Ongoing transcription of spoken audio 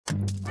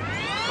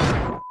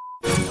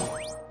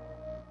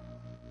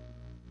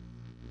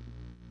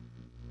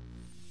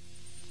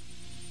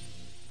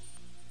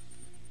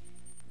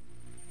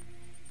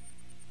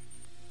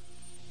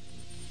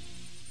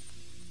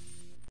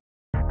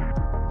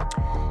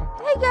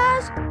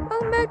guys,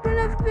 welcome back to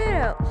another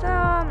video. So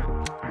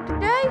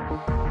today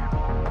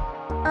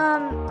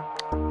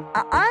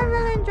I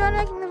really enjoyed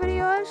making the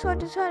videos, so I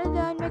decided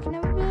that I'd make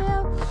another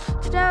video.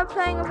 Today we're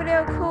playing a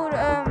video called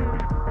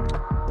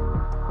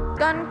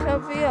Gun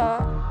Club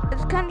VR.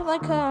 It's kind of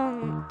like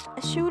a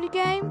shooter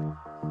game.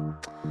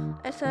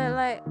 It's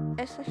a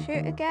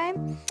shooter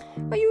game,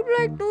 but you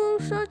like do all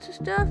sorts of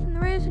stuff. And the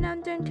reason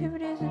I'm doing 2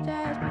 videos a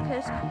day is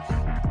because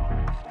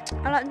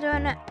I like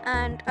doing it,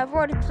 and I've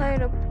already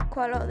played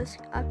quite a lot of this.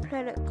 I've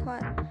played it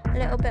quite a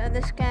little bit of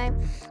this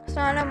game, so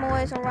I know my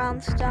ways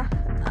around stuff.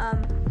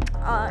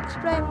 I'll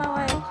explain my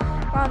way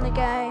around the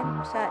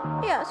game. So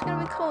yeah, it's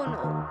gonna be cool and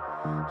all.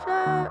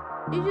 So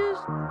you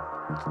just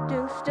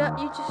do stuff.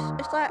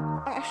 It's like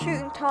a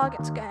shooting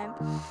targets game,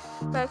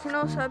 but it can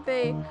also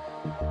be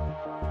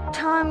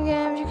time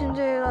games. You can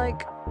do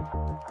like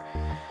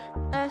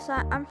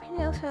I'm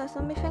pretty also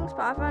zombie things,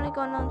 but I've only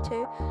gone on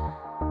to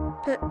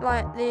put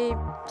like the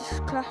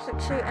just classic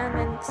shoot and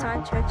then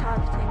sideshow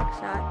targeting.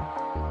 So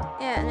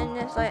yeah, and then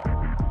there's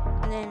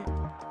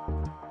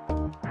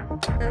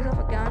there's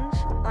other guns.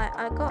 Like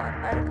I got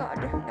a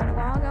different gun a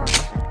while ago. It's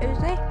an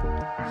Uzi.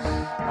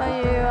 Where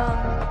you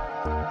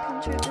can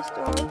shoot this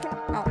door open.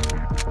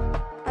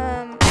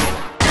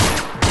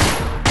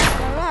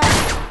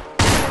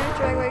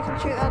 Where you can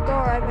shoot that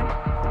door open.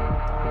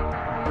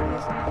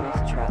 Here's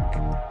the truck.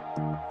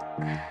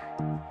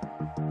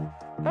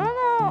 I don't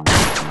know.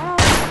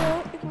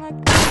 You can like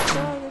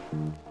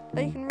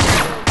you can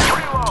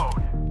reload.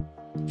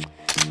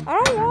 I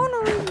don't want to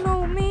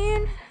reload,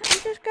 man. I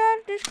just got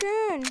this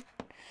gun.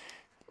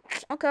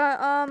 Okay,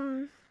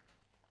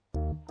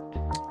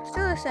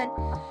 still listen.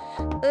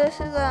 This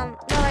is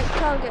like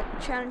target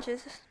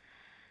challenges.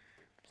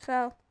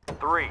 So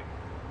 3,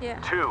 yeah.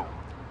 2,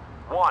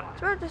 1.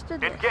 So I just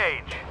did this.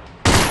 Engage.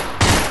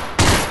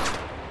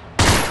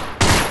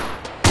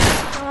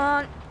 Come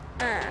on.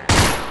 Alright.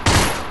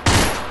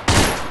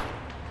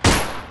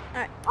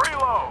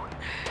 Reload.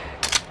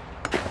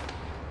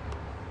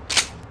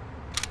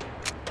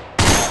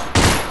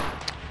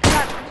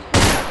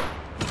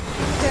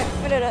 Okay,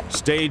 we did it.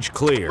 Stage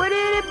clear. We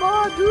did it,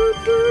 boss.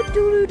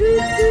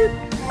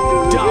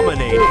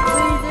 Dominated. We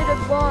did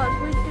it, boss.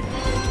 We did it.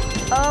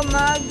 Oh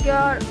my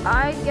god,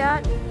 I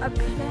got a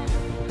plan.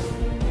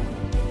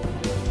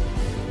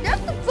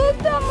 That's the first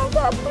time I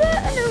got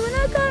platinum, and I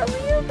got it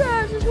with you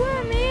guys as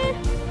well, man.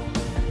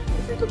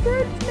 This is the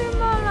greatest day of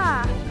my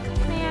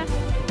life, man.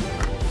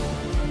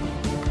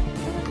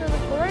 This is the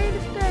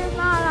greatest day of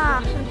my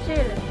life,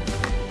 sincerely.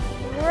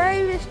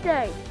 Greatest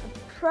day. I'm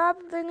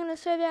probably gonna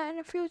say that in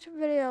a future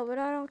video, but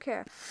I don't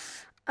care.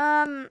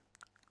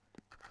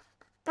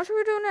 What should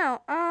we do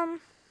now?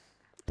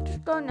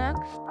 Just go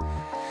next.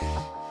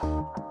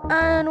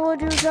 And we'll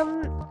do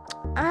some.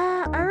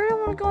 I really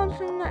want to go on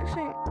to the next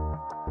thing.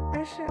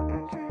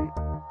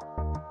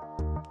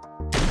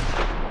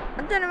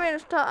 I didn't mean to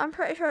start. I'm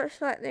pretty sure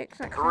it's like the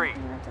exact 3,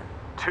 same thing.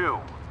 2,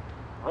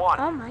 1.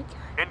 Oh my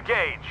god.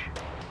 Engage.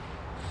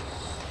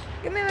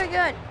 Give me my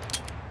gun.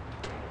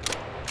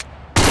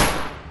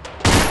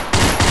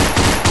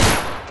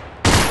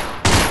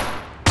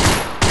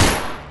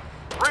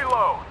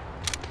 Reload.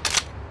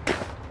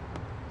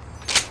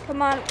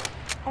 Come on.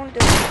 I want to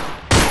do it.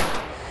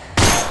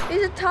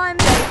 These are time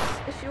based.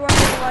 If you're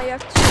wondering why you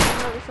have to shoot them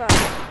really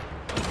fast.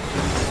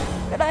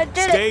 But I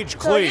did it. Stage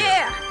clear. So,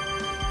 yeah.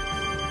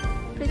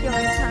 Please give me a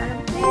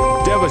time.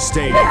 Please.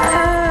 Devastating.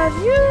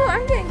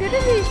 I'm getting good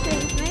at these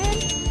things, man.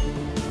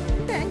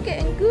 I'm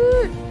getting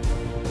good.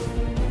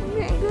 I'm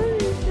getting good at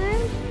these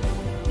things.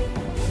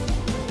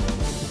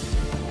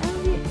 I'm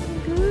getting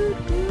good.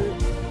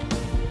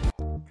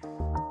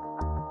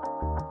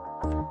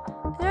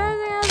 Is there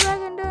anything else I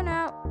can do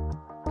now?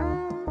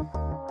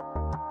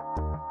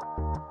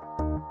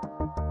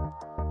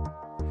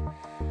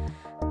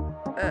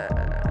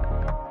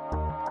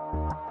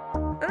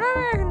 There's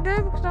nothing I can do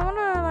because I want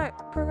to like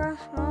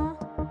progress more.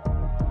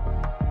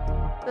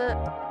 But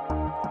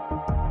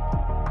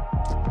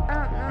I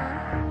don't know.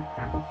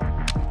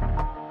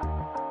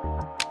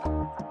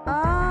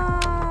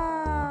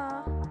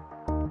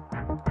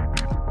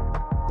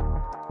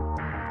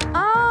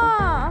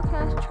 Okay,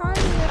 let's try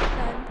this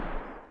then.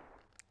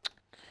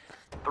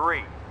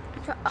 3,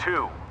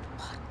 2,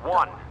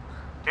 1.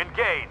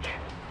 Engage.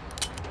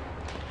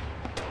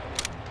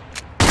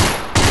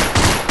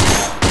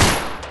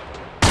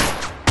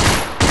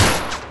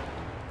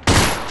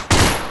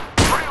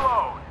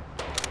 Reload.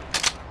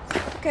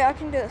 Okay, I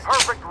can do this.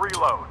 Perfect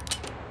reload.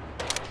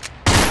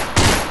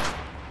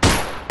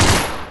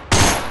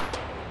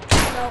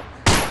 No.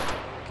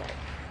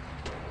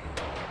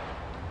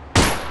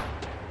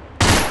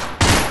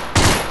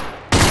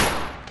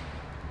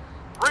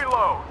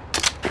 Reload.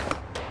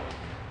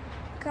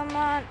 Come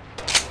on.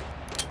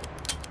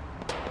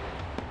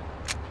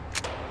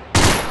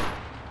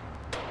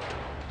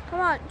 Come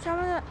on, some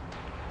of the.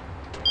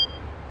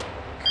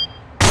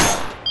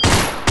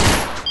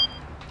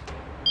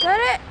 Is that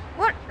it?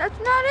 What? That's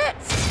not it?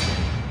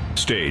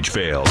 Stage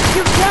failed.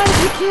 You gotta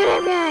be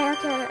kidding me!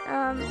 Okay,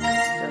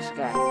 let's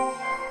go.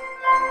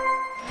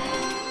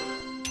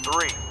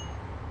 3,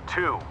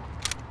 2,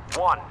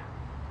 1.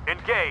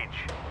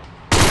 Engage.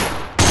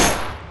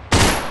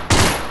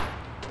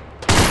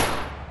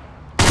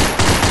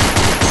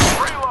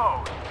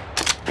 Reload.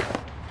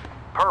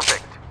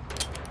 Perfect.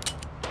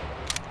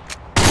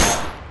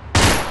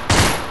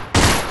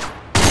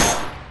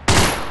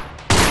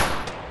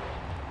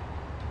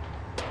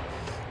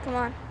 Come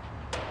on.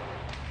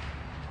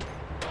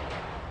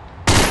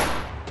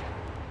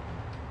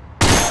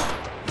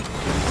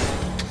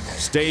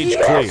 Stage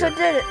Yes, clear. I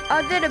did it.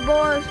 I did it,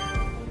 boys.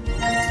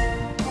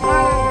 I'm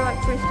gonna get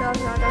like 3 stars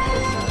now. I got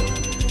 3 stars.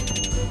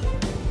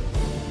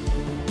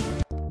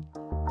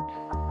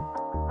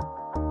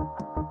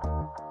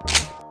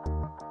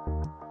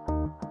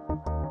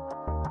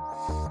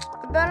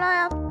 I bet I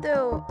have to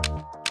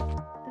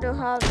do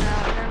hard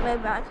now, and then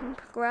maybe I can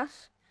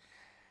progress.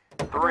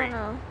 3, I don't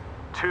know.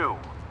 2,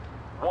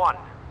 1.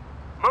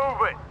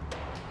 Move it.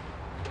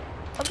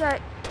 Okay.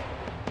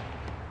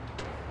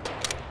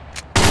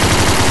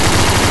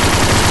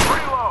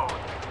 Reload.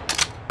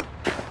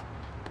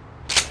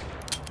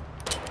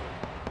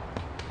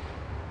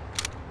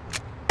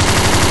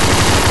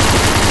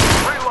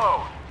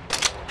 Reload.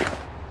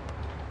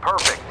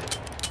 Perfect.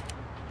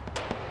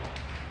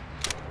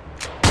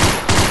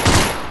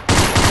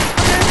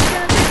 I'm just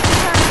gonna take some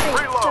time to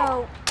Reload.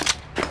 so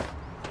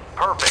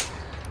Perfect.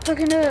 I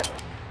can do it.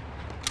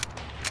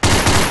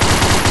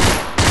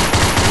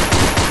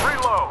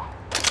 Reload.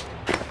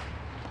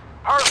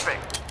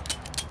 Perfect.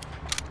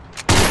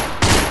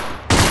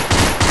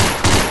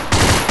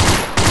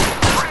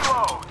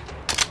 Reload.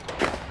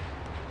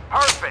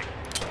 Perfect.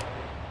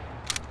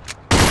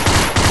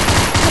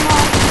 Come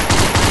on.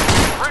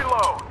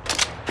 Reload.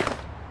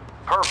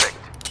 Perfect.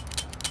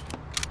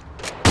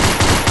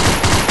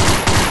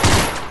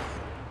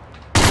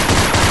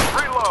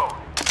 Reload.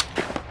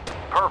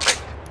 Perfect.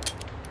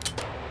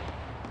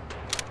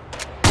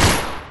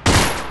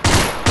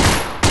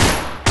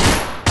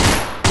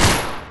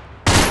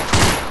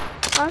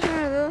 I was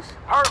gonna do this.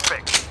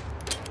 Perfect.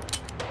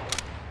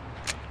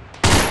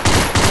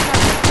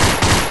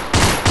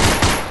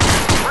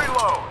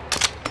 Reload.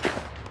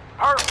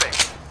 Perfect.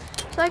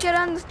 It's like it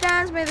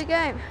understands me the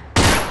game.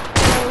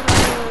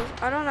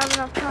 I don't have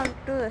enough time to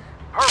do this.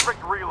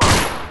 Perfect reload.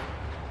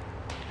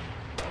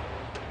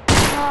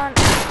 Come on.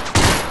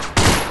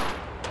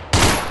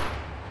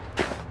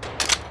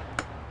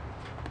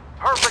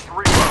 Perfect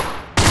reload.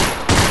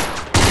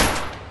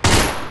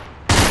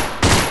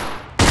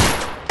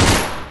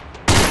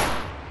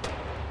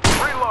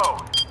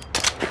 Reload.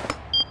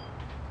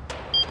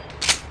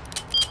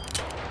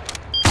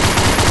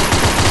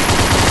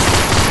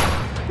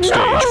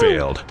 Stage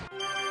failed.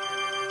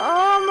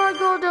 Oh my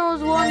god, there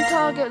was one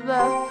target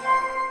left.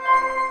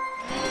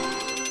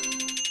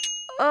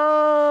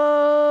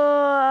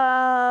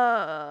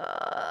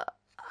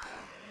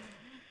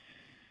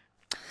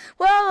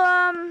 Well,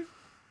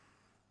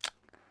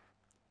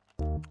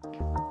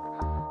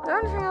 is there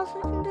anything else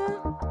we can do?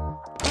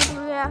 Or do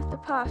we have to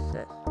pass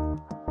this?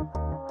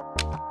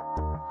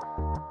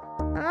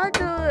 I might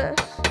do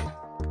this,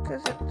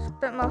 because it's a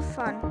bit more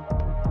fun.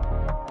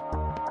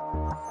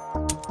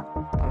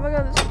 Oh my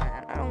god, this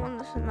man, I don't want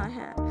this in my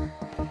hand.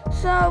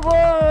 So,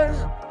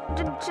 boys,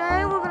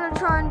 today we're gonna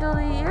try and do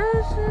the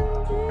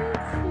SMG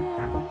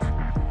challenge.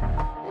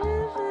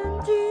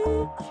 SMG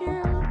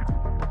challenge.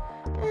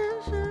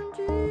 SMG.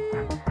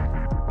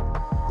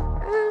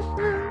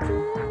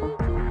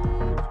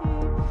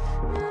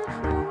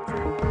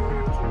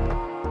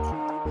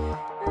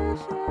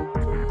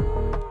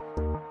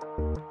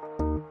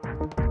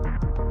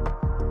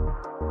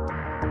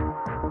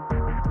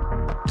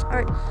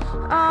 Alright,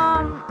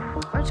 I'm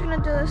just gonna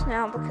do this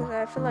now because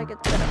I feel like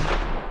it's better.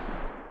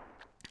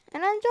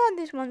 And I enjoyed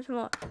these ones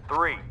more.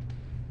 3,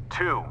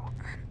 2,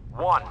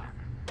 1.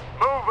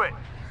 Move it.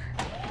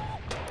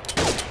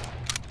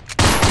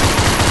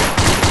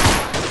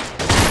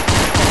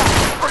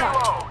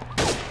 Reload.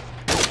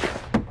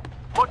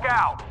 Look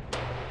out.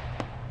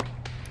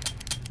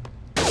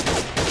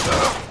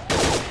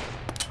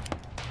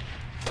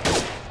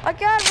 I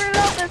can't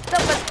reload this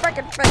stupid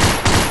freaking thing.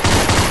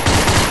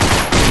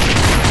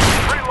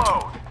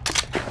 Reload.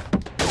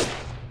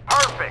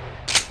 Perfect.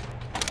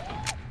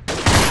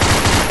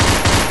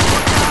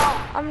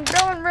 I'm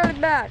doing really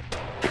bad.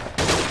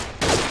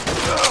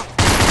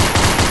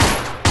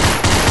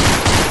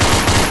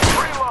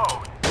 Reload.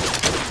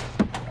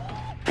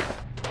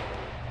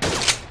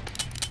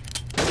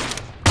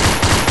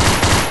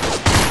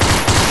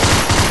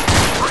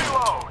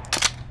 Reload.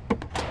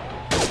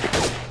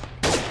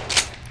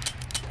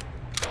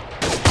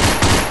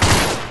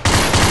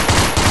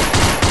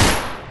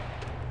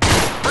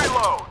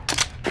 Reload.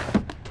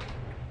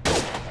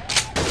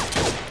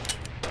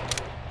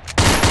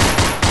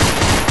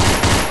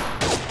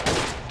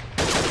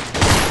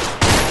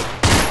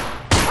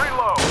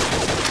 Reload.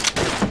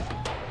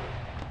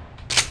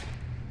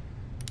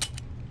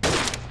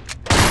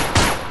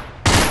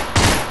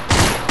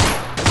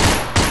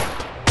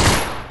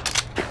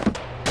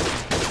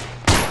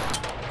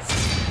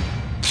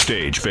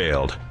 Stage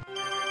failed.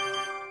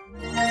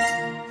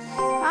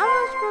 How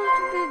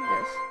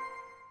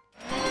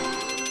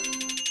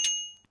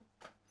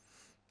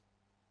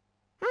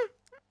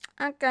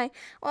Okay.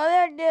 Well,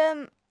 that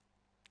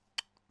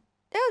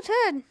was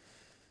good.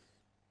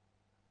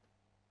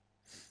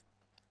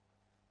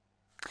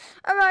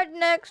 Alright,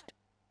 next.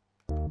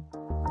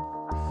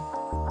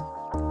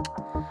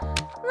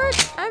 Right,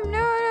 I have no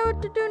idea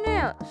what to do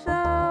now, so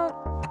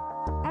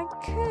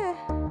okay.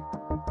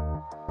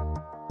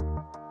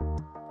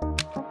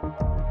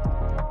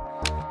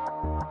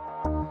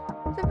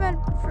 It's about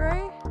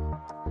 3.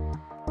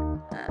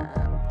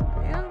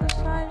 On the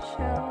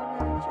sideshow,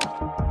 then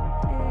just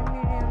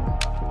medium.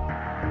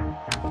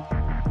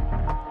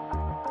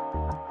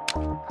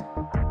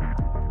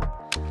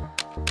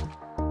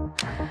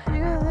 I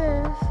got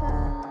this.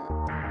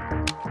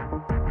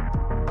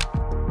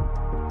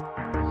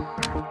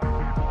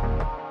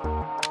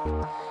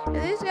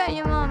 These got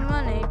you more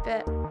money,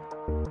 but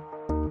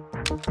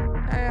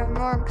they're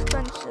more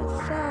expensive.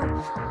 So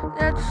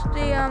that's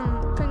the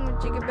thing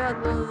that you can build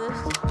with this.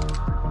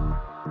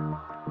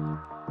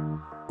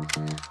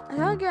 I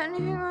don't get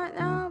anything right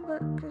now, but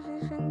because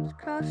these things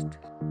cost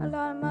a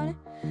lot of money.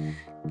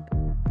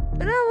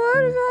 But that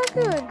wood is all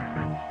good.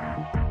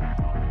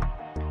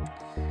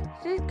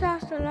 These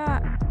cost a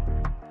lot.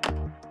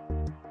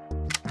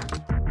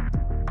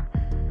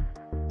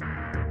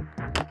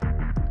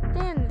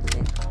 Damn this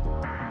thing.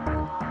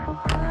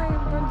 I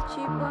can put the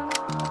cheap one.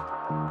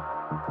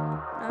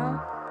 No.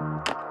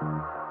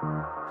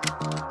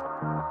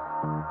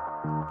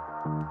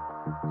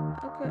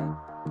 Okay.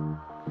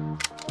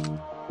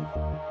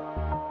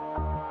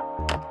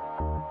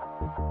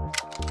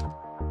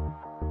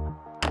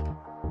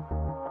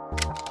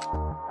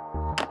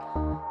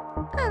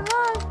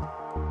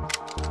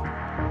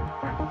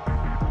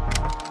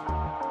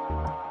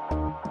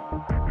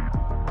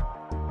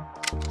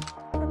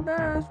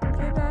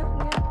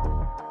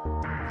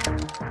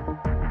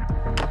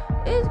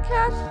 These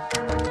cats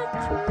are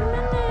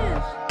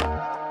tremendous.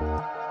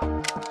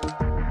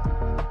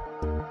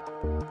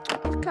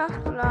 It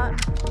costs a lot.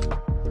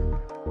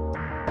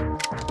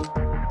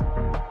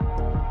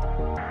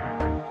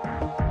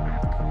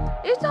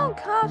 These don't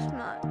cost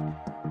much.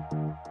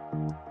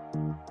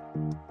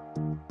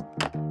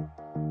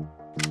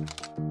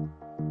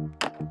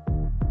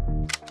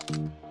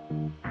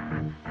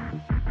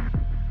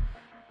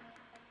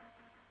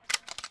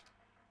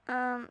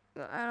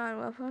 Allied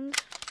weapons.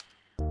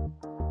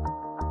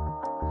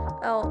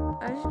 Oh,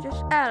 it's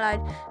just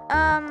allied.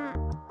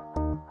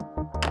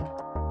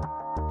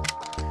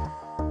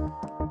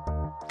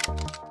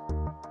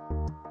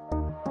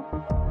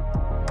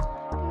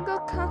 You can go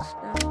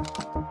custom.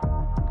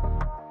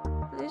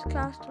 These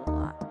cost a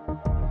lot.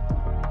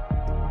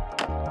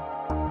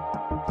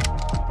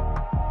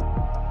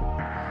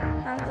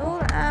 Has all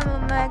the ammo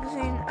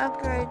magazine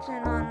upgrades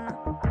in on.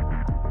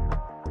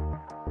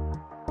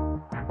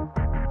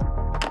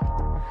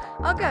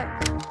 Okay.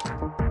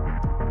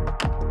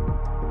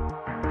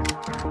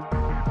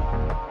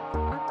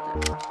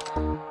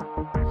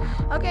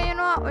 Okay, you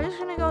know what? We're just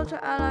gonna go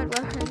to allied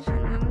weapons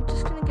and I'm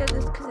just gonna get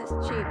this because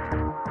it's cheap.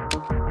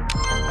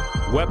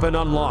 Weapon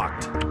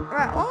unlocked.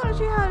 Right, I wanna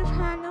see how this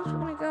handles. We're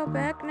gonna go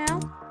back now.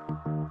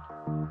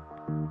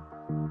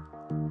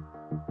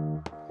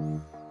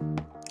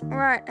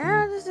 Right,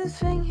 how does this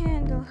thing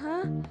handle,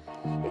 huh?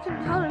 You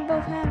can hold it in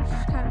both hands, which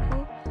is kinda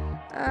cool.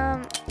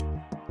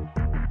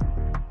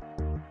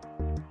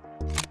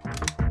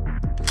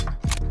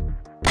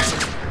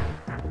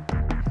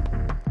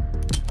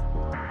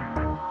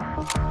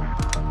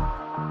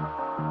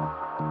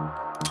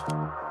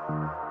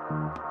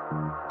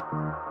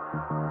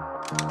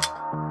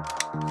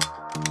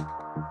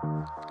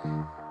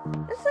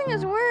 This thing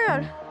is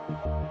weird.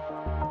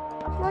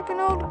 It's like an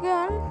old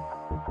gun.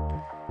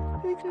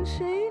 You can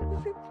see.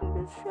 Let's see if you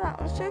can get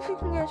shot. Let's see if you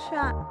can get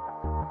shot.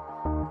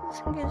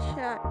 Let's get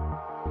shot.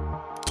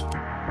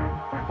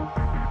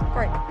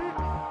 Right.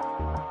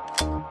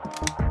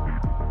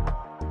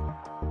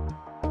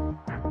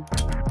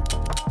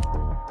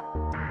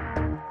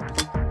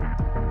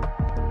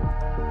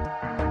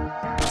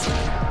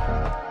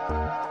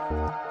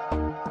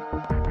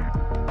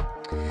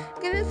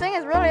 This thing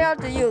is really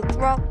hard to use.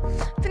 Well,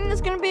 I think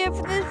that's gonna be it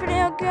for this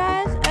video,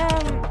 guys.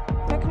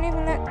 I can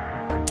even let.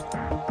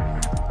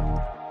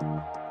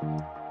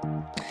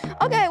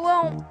 Okay,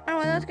 well,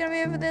 anyway, that's gonna be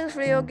it for this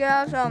video,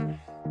 guys. I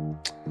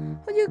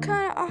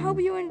hope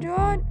you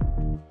enjoyed.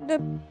 The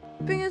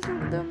thing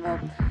isn't the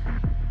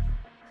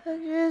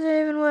isn't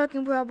even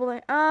working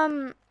properly.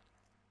 You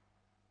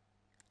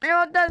know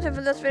what? That's it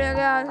for this video,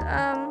 guys.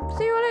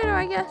 See you later,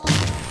 I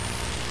guess.